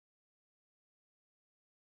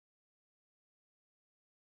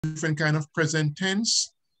different kind of present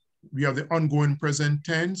tense. We have the ongoing present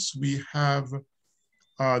tense. We have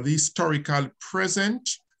the historical present.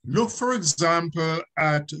 Look, for example,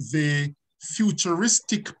 at the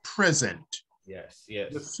futuristic present. Yes,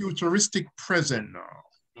 yes. The futuristic present now.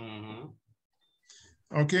 Mm-hmm.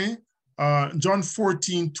 Okay. John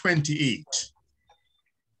 14:28.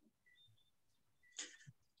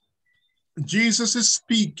 Jesus is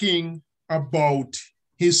speaking about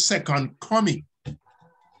his second coming,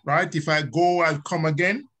 right? If I go, I'll come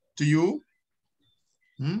again to you.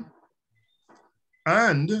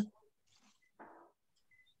 And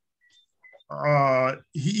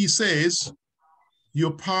he says,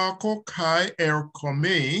 Eupako kai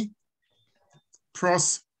erkome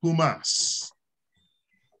pros humas.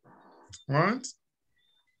 Right?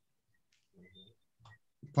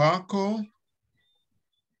 Eupako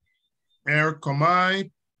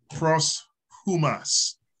erkomai pros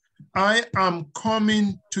humas. I am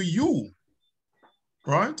coming to you.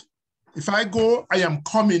 Right? If I go, I am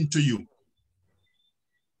coming to you.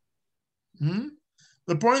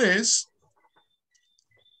 The point is,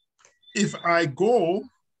 if I go,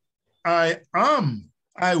 I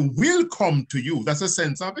will come to you. That's the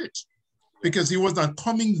sense of it. Because he was not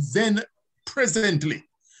coming then presently,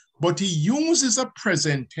 but he uses a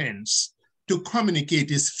present tense to communicate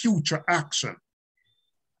his future action.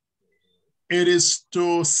 It is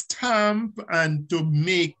to stamp and to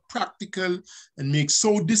make practical and make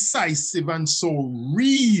so decisive and so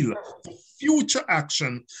real the future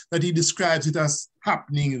action that he describes it as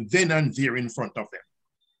happening then and there in front of them.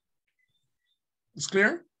 It's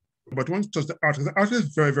clear? But once touch the article. The article is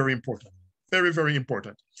very, very important. Very, very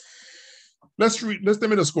important. Let me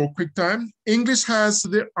just go quick time. English has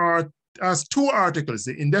two articles,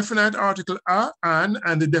 the indefinite article a, an,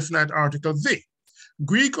 and the definite article the.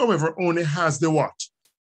 Greek, however, only has the what?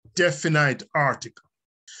 Definite article.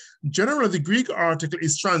 Generally, the Greek article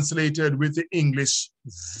is translated with the English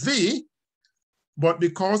the, but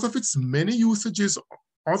because of its many usages,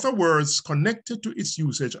 other words connected to its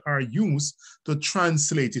usage are used to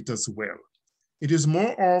translate it as well. It is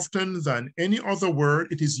more often than any other word.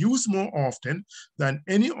 It is used more often than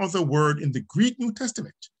any other word in the Greek New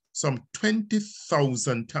Testament, some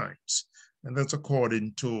 20,000 times. And that's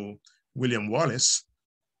according to William Wallace,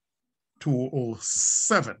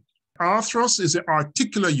 207. Arthros is the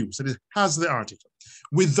articular use. It has the article.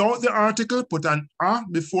 Without the article, put an a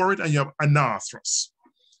before it and you have anarthros.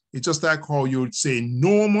 It's just like how you would say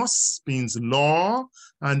nomos means law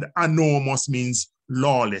and anomos means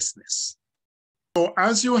lawlessness. So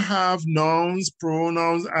as you have nouns,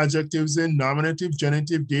 pronouns, adjectives, and nominative,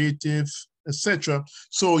 genitive, dative, etc.,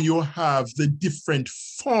 so you have the different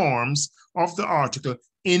forms of the article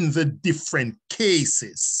in the different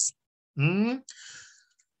cases.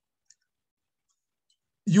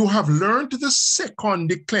 You have learned the second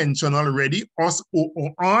declension already, us,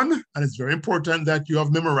 o, on, and it's very important that you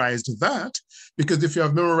have memorized that, because if you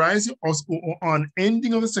have memorized the us, o, on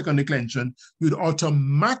ending of the second declension, you'd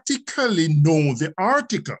automatically know the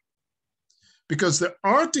article, because the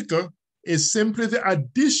article is simply the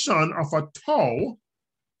addition of a tau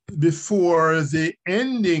before the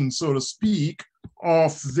ending, so to speak,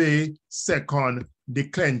 of the second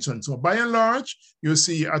declension. So by and large, you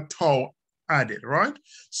see a tau added, right?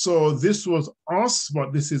 So this was us,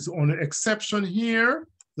 but this is only exception here.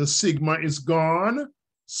 The sigma is gone.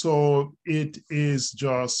 So it is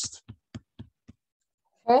just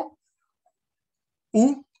ho,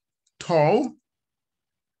 u, tau.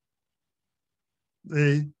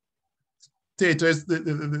 The theta is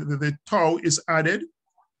the tau is added.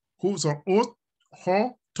 Who's a ut,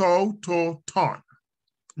 ho, tau, to, ton.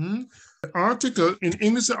 The article in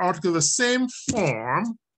English, the article the same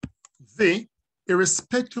form, the,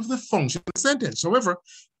 irrespective of the function of the sentence. However,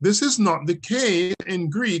 this is not the case in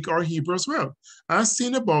Greek or Hebrew as well. As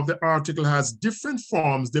seen above, the article has different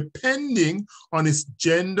forms depending on its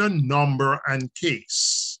gender, number, and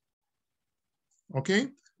case. Okay?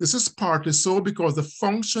 This is partly so because the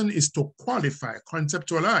function is to qualify,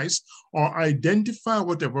 conceptualize, or identify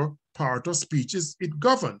whatever part of speech it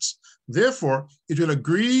governs. Therefore, it will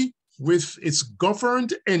agree with its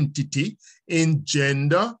governed entity in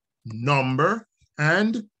gender, number,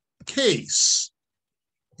 and case.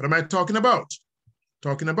 What am I talking about?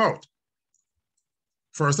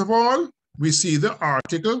 First of all, we see the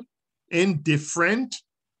article in different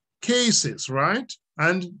cases, right?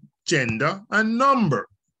 And gender and number.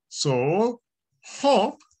 So,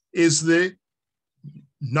 ho is the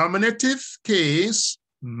nominative case,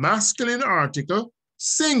 masculine article,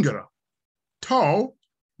 singular. Tau,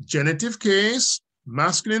 genitive case,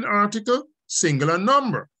 masculine article, singular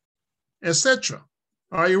number, etc.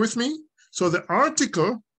 Are you with me? So the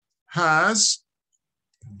article has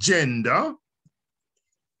gender,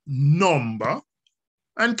 number,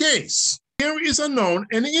 and case. Here is a noun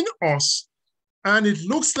ending in us, and it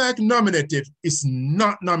looks like nominative. It's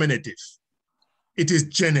not nominative. It is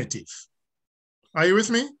genitive. Are you with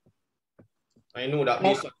me? I know that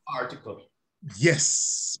based on article.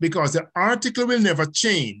 Yes, because the article will never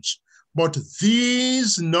change, but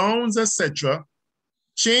these nouns, etc.,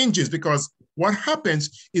 changes, because what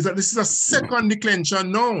happens is that this is a second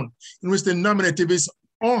declension noun in which the nominative is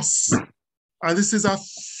us, and this is a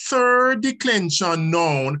third declension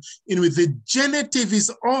noun in which the genitive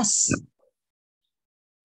is us.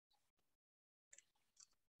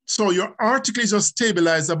 So your article is just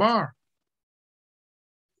stabilize a bar.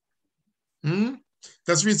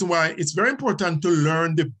 That's the reason why it's very important to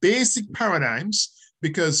learn the basic paradigms,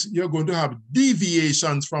 because you're going to have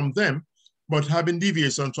deviations from them, but having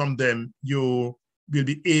deviations from them, you will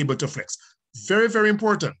be able to flex. Very, very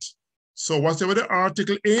important. So whatever the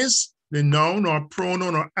article is, the noun or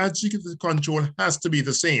pronoun or adjective control has to be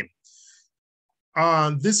the same.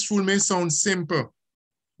 This rule may sound simple,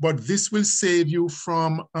 but this will save you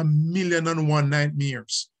from 1,000,001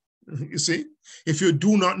 nightmares. You see, if you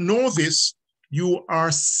do not know this, you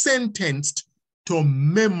are sentenced to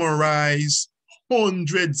memorize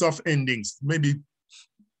hundreds of endings. Maybe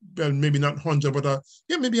not 100, but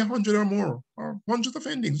maybe 100 or more, or hundreds of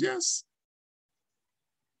endings, yes.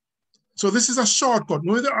 So this is a shortcut.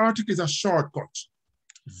 Knowing the article is a shortcut.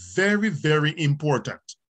 Very, very important.